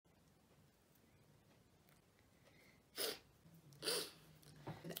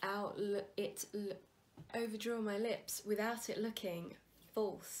overdraw my lips without it looking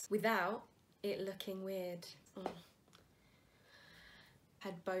false, without it looking weird.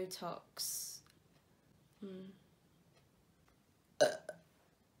 Had Botox.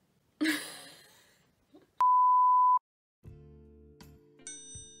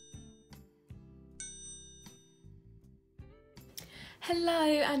 Hello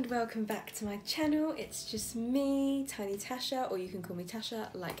and welcome back to my channel. It's just me, TinieTashaa, or you can call me Tasha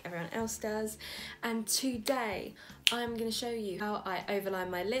like everyone else does. And today I'm going to show you how I overline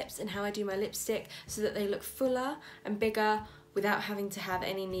my lips and how I do my lipstick so that they look fuller and bigger without having to have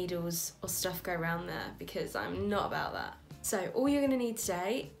any needles or stuff go around there, because I'm not about that. So all you're going to need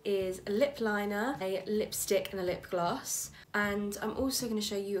today is a lip liner, a lipstick and a lip gloss, and I'm also going to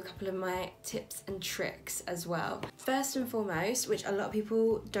show you a couple of my tips and tricks as well. First and foremost, which a lot of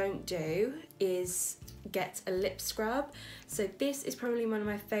people don't do, is get a lip scrub. So this is probably one of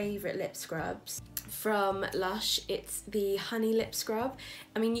my favourite lip scrubs from Lush. It's the honey lip scrub.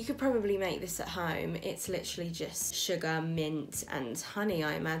 I mean, you could probably make this at home. It's literally just sugar, mint and honey,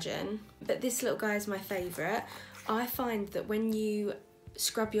 I imagine. But this little guy is my favourite. I find that when you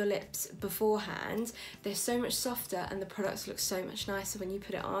scrub your lips beforehand, they're so much softer and the products look so much nicer when you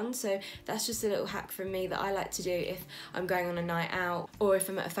put it on. So that's just a little hack from me that I like to do if I'm going on a night out or if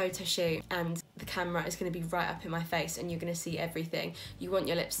I'm at a photo shoot and the camera is going to be right up in my face and you're going to see everything. You want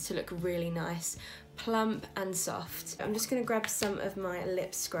your lips to look really nice, plump and soft. I'm just going to grab some of my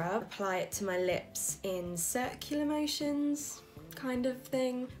lip scrub, apply it to my lips in circular motions kind of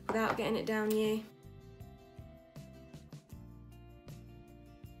thing without getting it down you.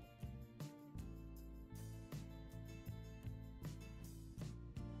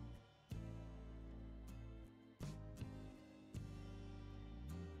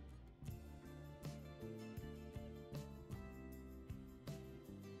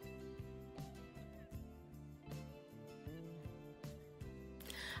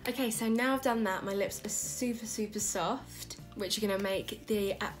 Okay, so now I've done that, my lips are super soft, which are gonna make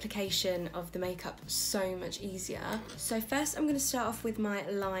the application of the makeup so much easier. So first I'm gonna start off with my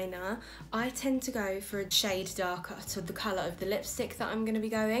liner. I tend to go for a shade darker to the colour of the lipstick that I'm gonna be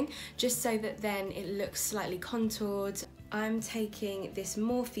going, just so that then it looks slightly contoured. I'm taking this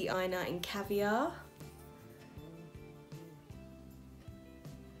Morphe eyeliner in Caviar.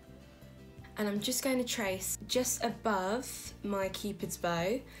 And I'm just going to trace just above my Cupid's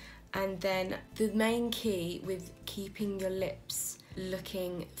bow, and then the main key with keeping your lips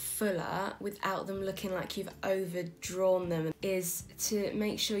looking fuller without them looking like you've overdrawn them is to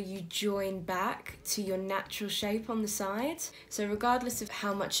make sure you join back to your natural shape on the side. So regardless of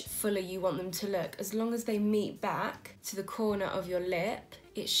how much fuller you want them to look, as long as they meet back to the corner of your lip,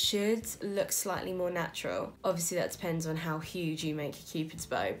 it should look slightly more natural. Obviously that depends on how huge you make a Cupid's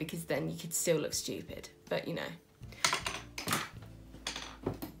bow, because then you could still look stupid, but you know.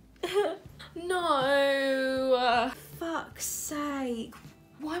 No! Fuck's sake.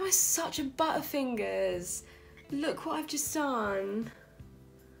 Why am I such a butterfingers? Look what I've just done.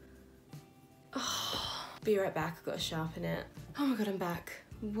 Oh, be right back, I've got to sharpen it. Oh my god, I'm back.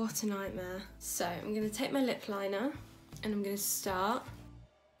 What a nightmare. So I'm gonna take my lip liner and I'm gonna start .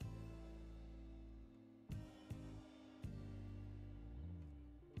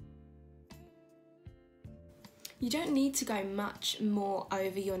 You don't need to go much more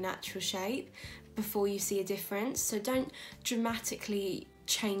over your natural shape before you see a difference, so don't dramatically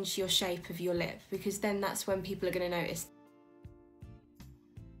change your shape of your lip, because then that's when people are going to notice.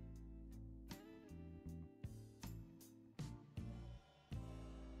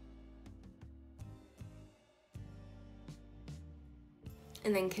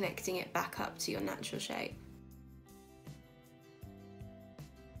 And then connecting it back up to your natural shape.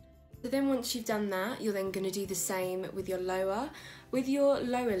 So then once you've done that, you're then going to do the same with your lower. With your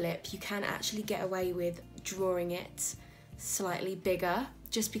lower lip, you can actually get away with drawing it slightly bigger,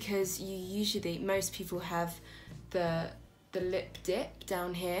 just because most people have the lip dip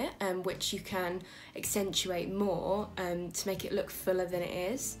down here, which you can accentuate more to make it look fuller than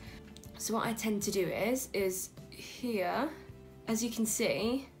it is. So what I tend to do is here, as you can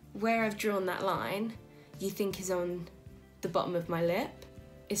see, where I've drawn that line, you think is on the bottom of my lip.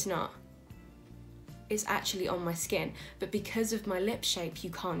 It's not. It's actually on my skin, but because of my lip shape, you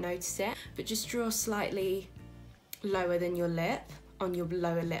can't notice it. But just draw slightly lower than your lip on your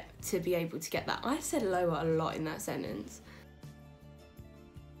lower lip to be able to get that. I said lower a lot in that sentence.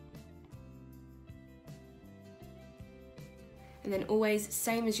 And then always,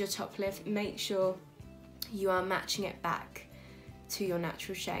 same as your top lip, make sure you are matching it back to your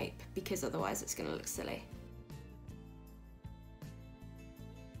natural shape, because otherwise it's going to look silly.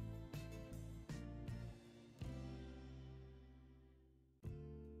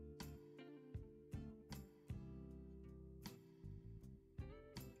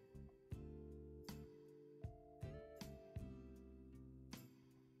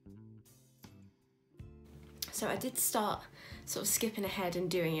 So I did start sort of skipping ahead and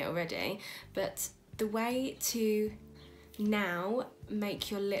doing it already, but the way to now make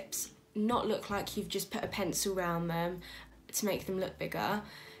your lips not look like you've just put a pencil around them to make them look bigger,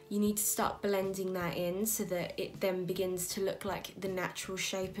 you need to start blending that in so that it then begins to look like the natural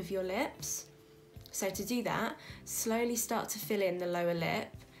shape of your lips. So to do that, slowly start to fill in the lower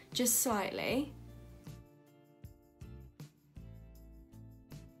lip, just slightly.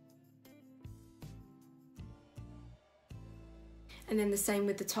 And then the same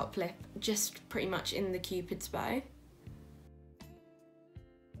with the top lip, just pretty much in the Cupid's bow.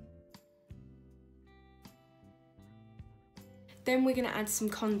 Then we're going to add some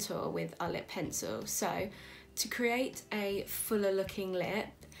contour with our lip pencil. So to create a fuller looking lip,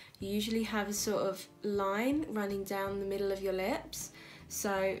 you usually have a sort of line running down the middle of your lips.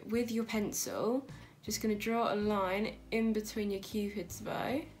 So with your pencil, just going to draw a line in between your Cupid's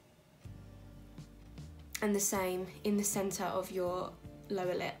bow, and the same in the centre of your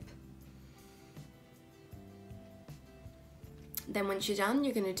lower lip. Then once you're done,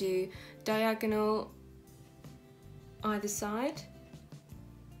 you're going to do diagonal either side,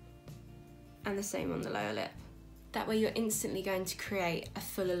 and the same on the lower lip. That way you're instantly going to create a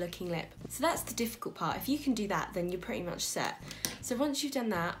fuller looking lip. So that's the difficult part. If you can do that, then you're pretty much set. So once you've done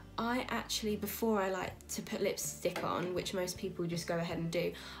that, I actually, before I like to put lipstick on, which most people just go ahead and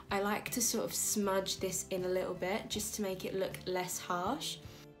do, I like to sort of smudge this in a little bit just to make it look less harsh.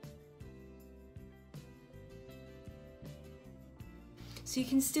 So you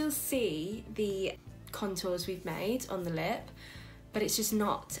can still see the contours we've made on the lip, but it's just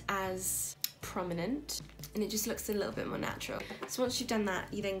not as prominent and it just looks a little bit more natural. So once you've done that,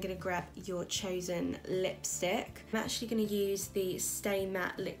 you're then going to grab your chosen lipstick. I'm actually going to use the Stay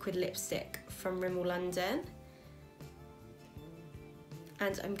Matte Liquid Lipstick from Rimmel London,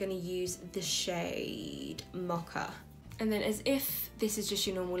 and I'm going to use the shade Mocha. And then, as if this is just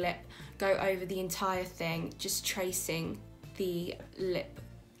your normal lip, go over the entire thing, just tracing the lip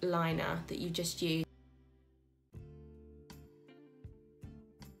liner that you just used.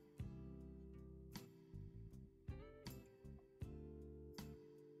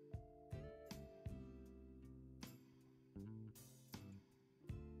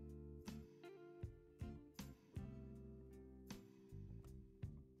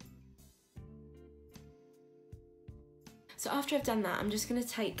 So after I've done that, I'm just going to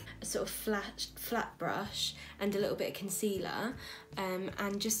take a sort of flat brush and a little bit of concealer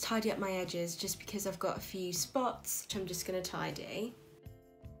and just tidy up my edges, just because I've got a few spots which I'm just going to tidy.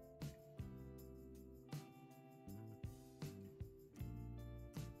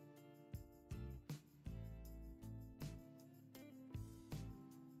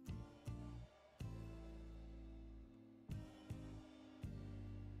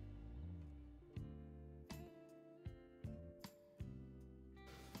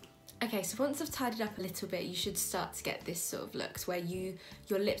 Okay, so once I've tidied up a little bit, you should start to get this sort of looks where your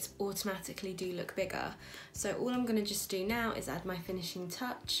lips automatically do look bigger. So all I'm going to just do now is add my finishing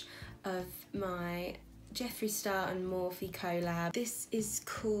touch of my Jeffree Star and Morphe collab. This is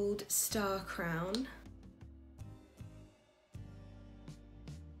called Star Crown.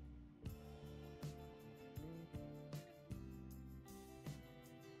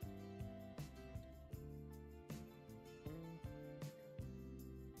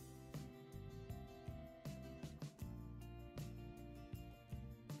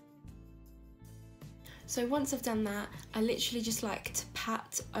 So once I've done that, I literally just like to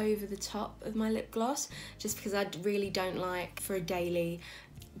pat over the top of my lip gloss, just because I really don't like, for a daily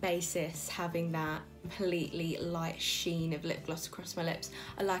basis, having that completely light sheen of lip gloss across my lips.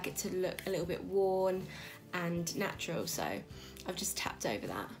 I like it to look a little bit worn and natural, so I've just tapped over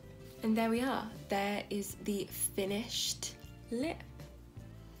that. And there we are. There is the finished lip.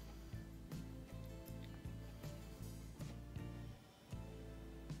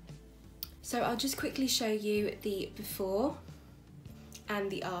 So I'll just quickly show you the before and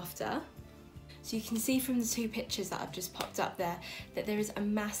the after. So you can see from the two pictures that I've just popped up there that there is a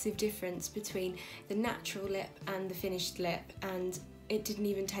massive difference between the natural lip and the finished lip, and it didn't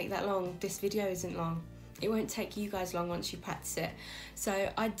even take that long. This video isn't long. It won't take you guys long once you practice it.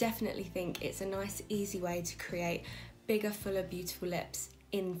 So I definitely think it's a nice, easy way to create bigger, fuller, beautiful lips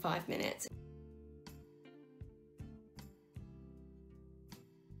in 5 minutes.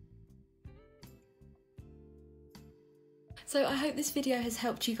 So I hope this video has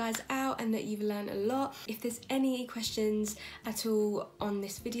helped you guys out and that you've learned a lot. If there's any questions at all on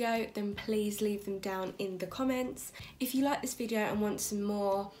this video, then please leave them down in the comments. If you like this video and want some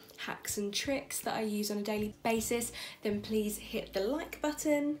more hacks and tricks that I use on a daily basis, then please hit the like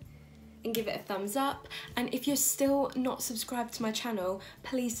button. and give it a thumbs up. And if you're still not subscribed to my channel,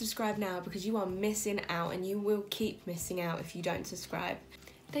 please subscribe now, because you are missing out, and you will keep missing out if you don't subscribe.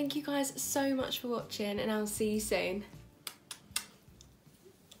 Thank you guys so much for watching, and I'll see you soon.